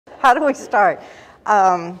How do we start?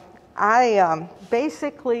 I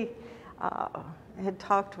basically had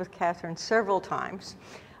talked with Catherine several times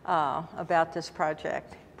about this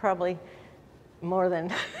project, probably more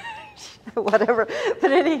than whatever.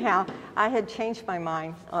 But anyhow, I had changed my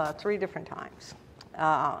mind 3 different times.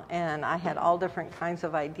 And I had all different kinds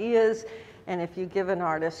of ideas. And if you give an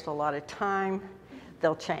artist a lot of time,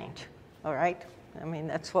 they'll change, all right? I mean,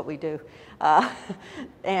 that's what we do. But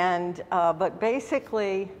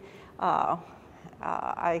basically,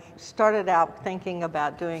 I started out thinking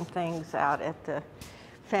about doing things out at the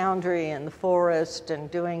foundry and the forest and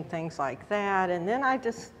doing things like that. And then I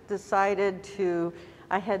just decided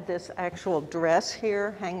I had this actual dress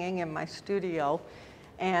here hanging in my studio,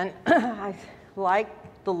 and I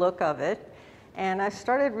liked the look of it. And I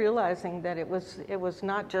started realizing that it was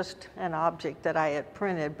not just an object that I had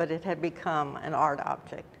printed, but it had become an art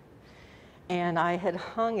object. And I had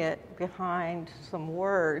hung it behind some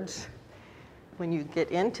words. When you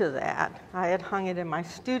get into that, I had hung it in my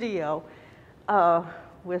studio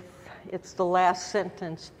it's the last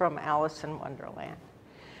sentence from Alice in Wonderland.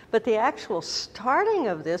 But the actual starting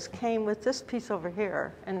of this came with this piece over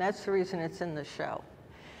here, and that's the reason it's in the show.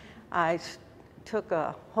 I took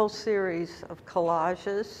a whole series of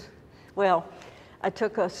collages. Well, I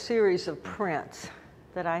took a series of prints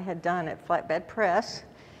that I had done at Flatbed Press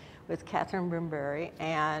with Catherine Brimberry,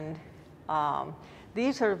 and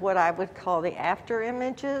these are what I would call the after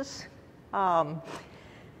images.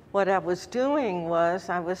 What I was doing was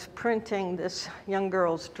I was printing this young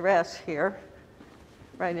girl's dress here,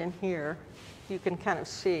 right in here. You can kind of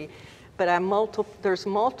see, but there's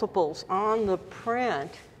multiples on the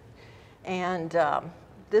print. And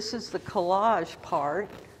this is the collage part,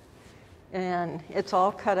 and it's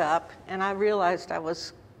all cut up, and I realized I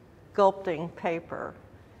was sculpting paper.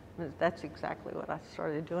 That's exactly what I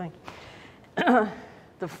started doing.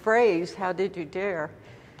 The phrase, "How did you dare,"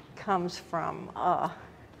 comes from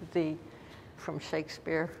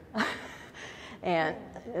Shakespeare. And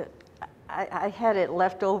I had it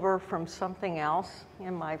left over from something else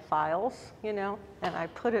in my files, you know, and I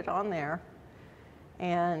put it on there.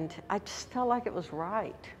 And I just felt like it was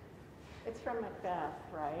right. It's from Macbeth,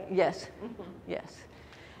 right? Yes, yes.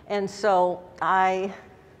 And so I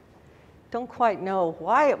don't quite know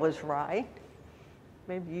why it was right.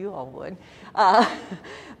 Maybe you all would.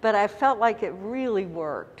 But I felt like it really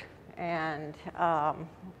worked. And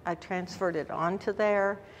I transferred it onto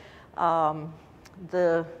there. So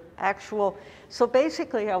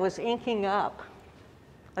basically I was inking up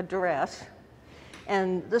a dress.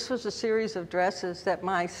 And this was a series of dresses that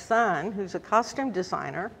my son, who's a costume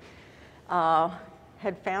designer,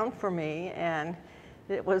 had found for me, and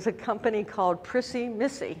it was a company called Prissy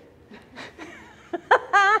Missy.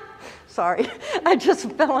 Sorry, I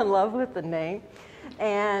just fell in love with the name.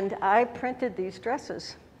 And I printed these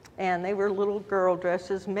dresses, and they were little girl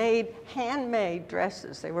dresses, handmade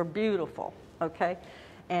dresses. They were beautiful, okay?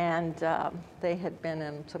 And they had been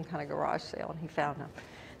in some kind of garage sale, and he found them.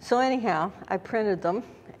 So anyhow, I printed them,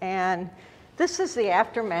 and this is the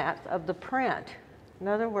aftermath of the print. In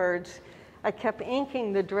other words, I kept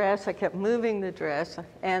inking the dress, I kept moving the dress,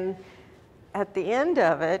 and at the end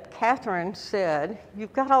of it, Catherine said,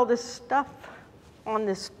 "You've got all this stuff on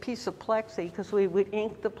this piece of plexi," because we would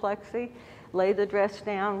ink the plexi, lay the dress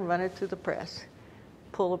down, run it through the press,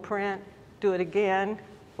 pull a print, do it again,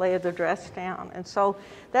 lay the dress down. And so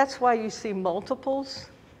that's why you see multiples.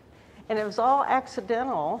 And it was all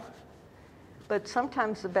accidental, but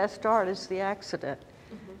sometimes the best art is the accident.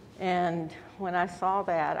 Mm-hmm. And when I saw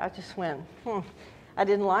that, I just went, I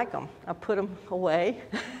didn't like them. I put them away.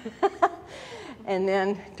 And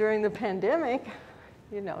then during the pandemic,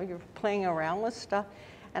 you know, you're playing around with stuff.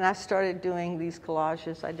 And I started doing these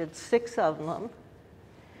collages. I did 6 of them.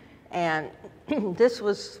 And this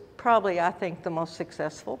was probably, I think, the most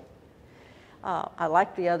successful. I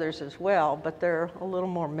like the others as well, but they're a little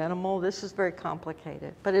more minimal. This is very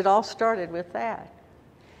complicated, but it all started with that.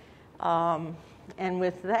 And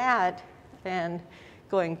with that, and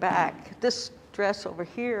going back, this dress over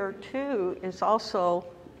here too is also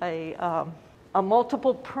a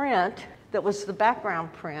multiple print that was the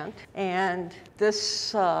background print. And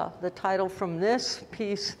this, the title from this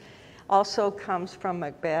piece also comes from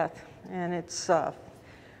Macbeth, and it's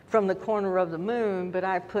from the corner of the moon, but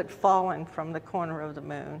I put fallen from the corner of the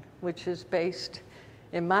moon, which is based,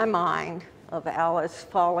 in my mind, of Alice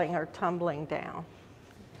falling or tumbling down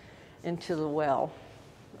into the well.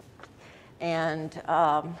 And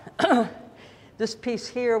this piece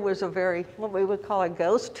here was what we would call a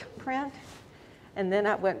ghost print. And then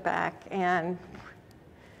I went back and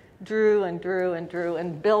drew and drew and drew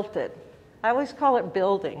and built it I always call it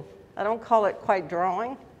building. I don't call it quite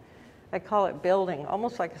drawing. I call it building,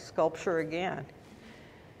 almost like a sculpture again.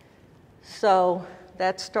 So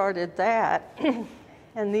that started that.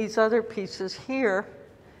 And these other pieces here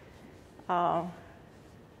kind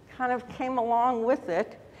of came along with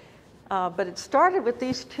it. But it started with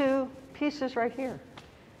these two pieces right here.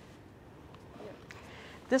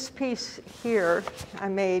 This piece here I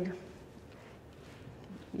made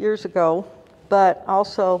years ago, but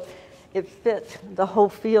also it fit the whole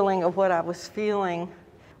feeling of what I was feeling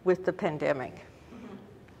with the pandemic.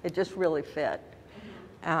 It just really fit.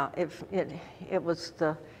 It was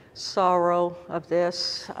the sorrow of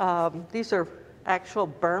this. These are actual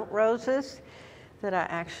burnt roses that I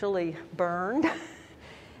actually burned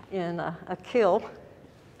in a kiln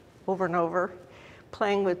over and over,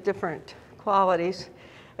 playing with different qualities.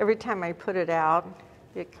 Every time I put it out,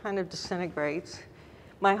 it kind of disintegrates.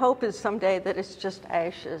 My hope is someday that it's just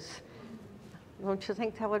ashes. Don't you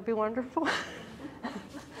think that would be wonderful?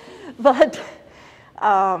 But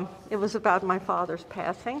it was about my father's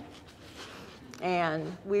passing,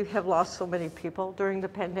 and we have lost so many people during the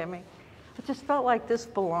pandemic. I just felt like this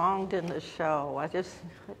belonged in the show.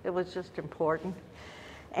 It was just important.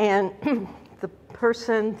 And the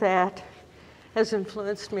person that has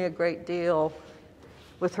influenced me a great deal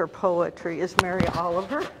with her poetry is Mary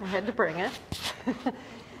Oliver. I had to bring it.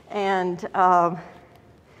 And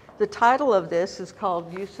the title of this is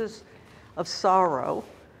called Uses of Sorrow.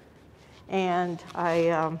 And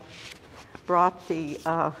I brought the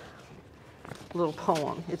little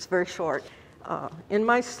poem. It's very short. In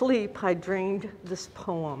my sleep, I dreamed this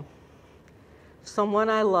poem. Someone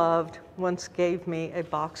I loved once gave me a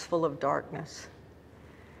box full of darkness.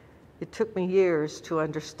 It took me years to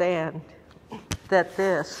understand that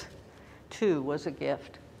this, too, was a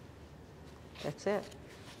gift. That's it.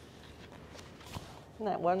 Isn't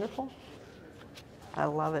that wonderful? I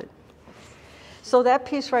love it. So that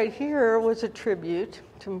piece right here was a tribute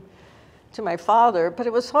to my father, but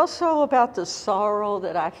it was also about the sorrow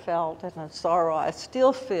that I felt and the sorrow I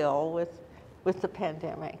still feel with the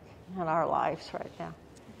pandemic in our lives right now.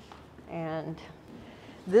 And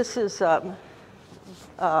this is,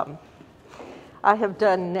 I have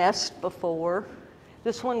done Nest before.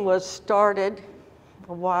 This one was started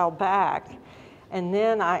a while back, and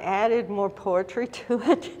then I added more poetry to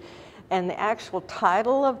it. And the actual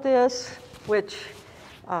title of this, which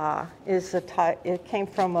it came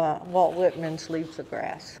from Walt Whitman's Leaves of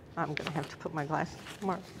Grass. I'm going to have to put my glasses.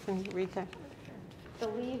 Mark, can you read that? The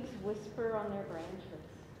leaves whisper on their branches.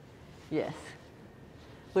 Yes.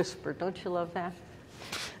 Whisper. Don't you love that?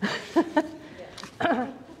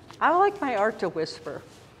 I like my art to whisper.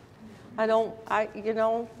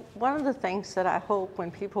 One of the things that I hope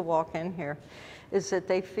when people walk in here is that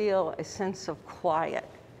they feel a sense of quiet.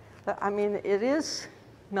 I mean, it is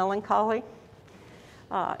melancholy.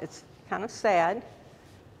 It's kind of sad.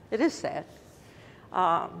 It is sad.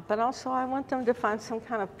 But also I want them to find some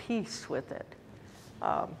kind of peace with it.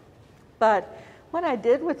 But what I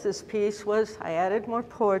did with this piece was I added more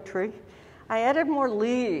poetry. I added more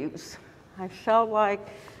leaves. I felt like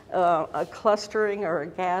a clustering or a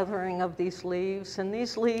gathering of these leaves. And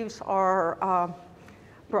these leaves are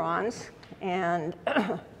bronze, and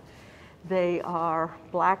they are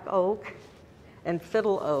black oak and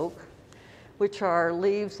fiddle oak, which are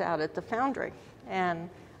leaves out at the foundry. And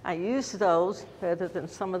I use those rather than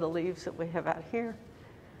some of the leaves that we have out here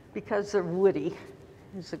because they're woody,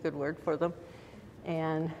 is a good word for them.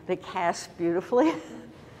 And they cast beautifully.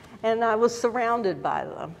 And I was surrounded by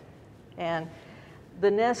them. And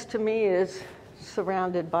the nest to me is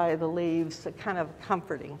surrounded by the leaves, a kind of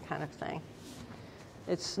comforting kind of thing.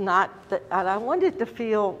 It's not that, and I wanted to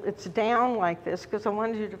feel, it's down like this because I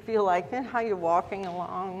wanted you to feel like how you're walking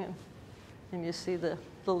along and you see the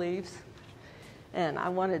leaves. And I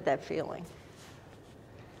wanted that feeling.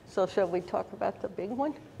 So shall we talk about the big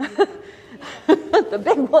one? The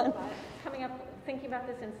big one. Coming up, thinking about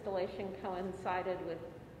this installation coincided with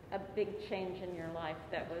a big change in your life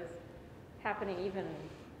that was happening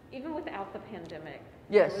even without the pandemic.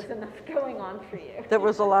 Yes. There was enough going on for you. There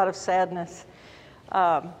was a lot of sadness.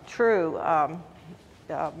 True.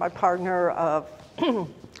 My partner of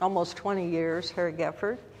almost 20 years, Harry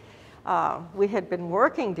Gefford, we had been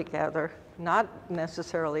working together, not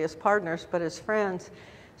necessarily as partners, but as friends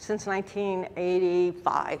since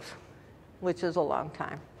 1985, which is a long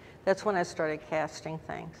time. That's when I started casting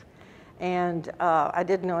things. And I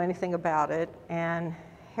didn't know anything about it. And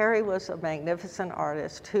Harry was a magnificent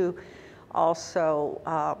artist who also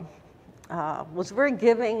was very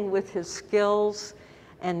giving with his skills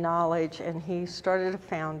and knowledge. And he started a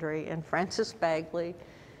foundry. And Francis Bagley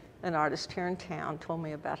an artist here in town, told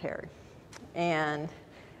me about Harry. And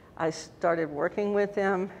I started working with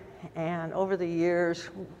him, and over the years,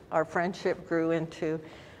 our friendship grew into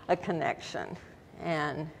a connection.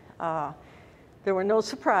 And there were no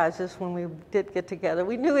surprises when we did get together.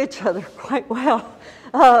 We knew each other quite well.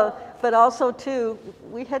 But also, too,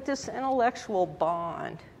 we had this intellectual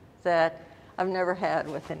bond that I've never had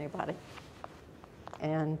with anybody.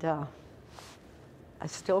 And I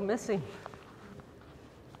still miss him.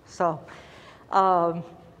 So,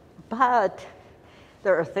 but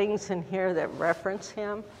there are things in here that reference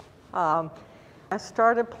him. I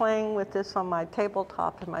started playing with this on my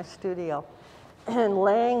tabletop in my studio. And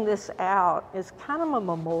laying this out is kind of a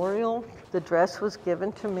memorial. The dress was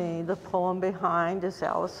given to me. The poem behind is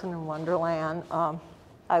Alice in Wonderland.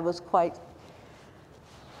 I was quite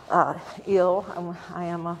ill. I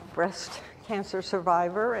am a breast cancer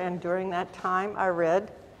survivor, and during that time I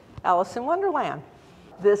read Alice in Wonderland.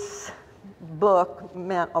 This book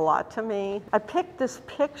meant a lot to me. I picked this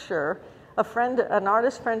picture. An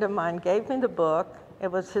artist friend of mine gave me the book.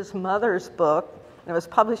 It was his mother's book. It was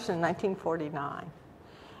published in 1949.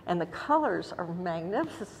 And the colors are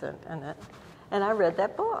magnificent in it. And I read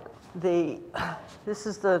that book. This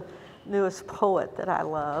is the newest poet that I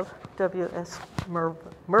love, W.S.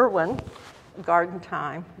 Merwin, Garden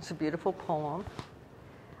Time. It's a beautiful poem.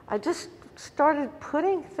 I just started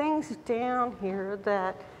putting things down here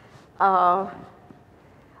that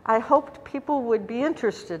I hoped people would be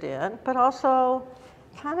interested in, but also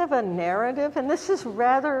kind of a narrative. And this is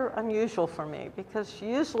rather unusual for me because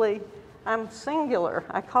usually I'm singular.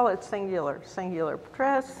 I call it singular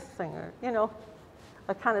dress, singular,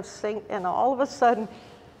 a kind of and all of a sudden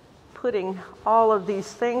putting all of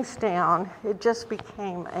these things down, it just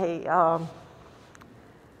became I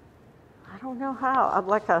don't know how,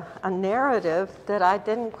 like a narrative that I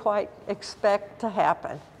didn't quite expect to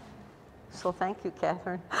happen. So thank you,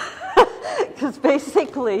 Catherine. Because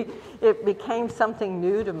basically it became something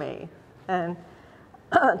new to me. And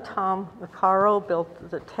Tom Vaccaro built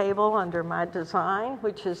the table under my design,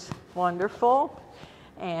 which is wonderful.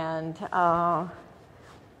 And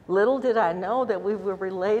little did I know that we were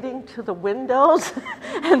relating to the windows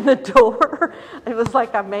and the door. It was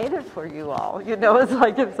like I made it for you all. It's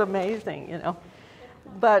like it's amazing,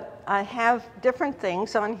 But I have different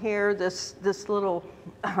things on here. This little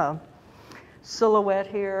silhouette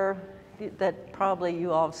here that probably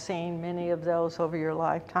you all have seen many of those over your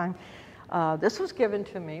lifetime. This was given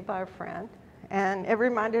to me by a friend, and it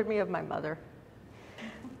reminded me of my mother.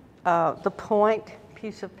 The point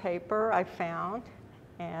piece of paper I found,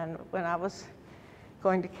 and when I was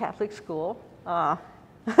going to Catholic school,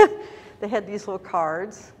 they had these little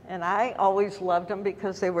cards, and I always loved them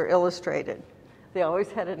because they were illustrated. They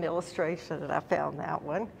always had an illustration, and I found that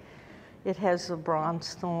one. It has a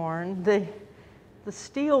bronze thorn. The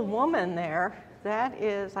steel woman there, that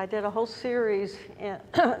is, I did a whole series in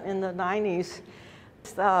the 90s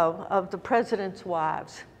of the president's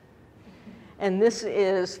wives. And this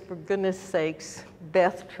is, for goodness sakes,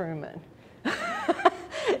 Beth Truman.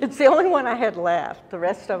 It's the only one I had left. The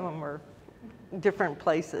rest of them were different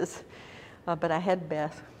places. But I had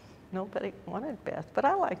Beth. Nobody wanted Beth, but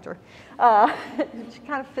I liked her. She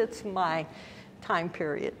kind of fits my time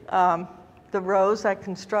period. The rose I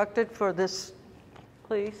constructed for this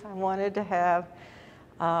piece, I wanted to have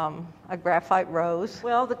a graphite rose.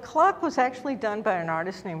 Well, the clock was actually done by an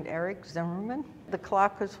artist named Eric Zimmerman. The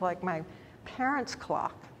clock was like my parents'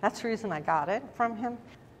 clock. That's the reason I got it from him.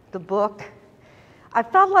 The book, I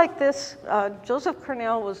felt like this, Joseph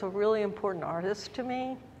Cornell was a really important artist to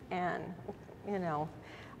me, and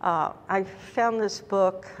I found this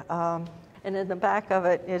book, and in the back of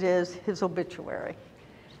it, it is his obituary.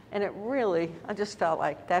 And it really, I just felt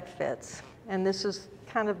like that fits. And this is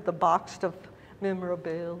kind of the boxed of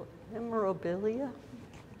memorabilia.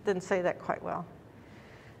 Didn't say that quite well.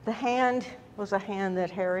 The hand was a hand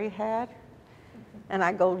that Harry had, and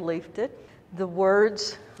I gold leafed it. The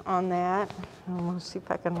words on that, I'm going to see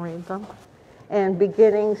if I can read them. And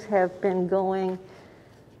beginnings have been going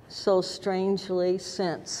so strangely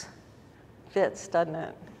since. Fits, doesn't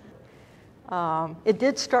it? It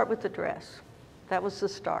did start with the dress. That was the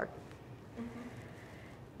start.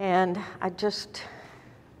 And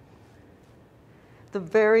the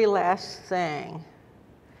very last thing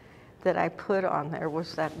that I put on there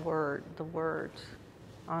was that word, the words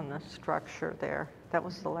on the structure there. That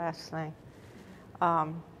was the last thing.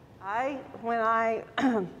 When I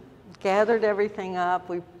gathered everything up,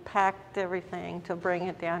 we packed everything to bring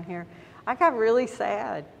it down here, I got really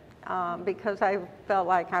sad because I felt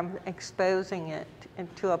like I'm exposing it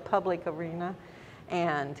into a public arena,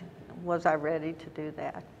 and was I ready to do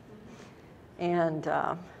that? And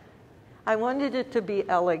I wanted it to be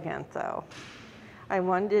elegant, though. I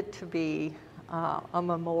wanted it to be a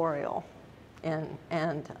memorial,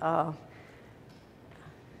 and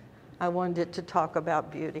I wanted it to talk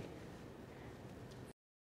about beauty.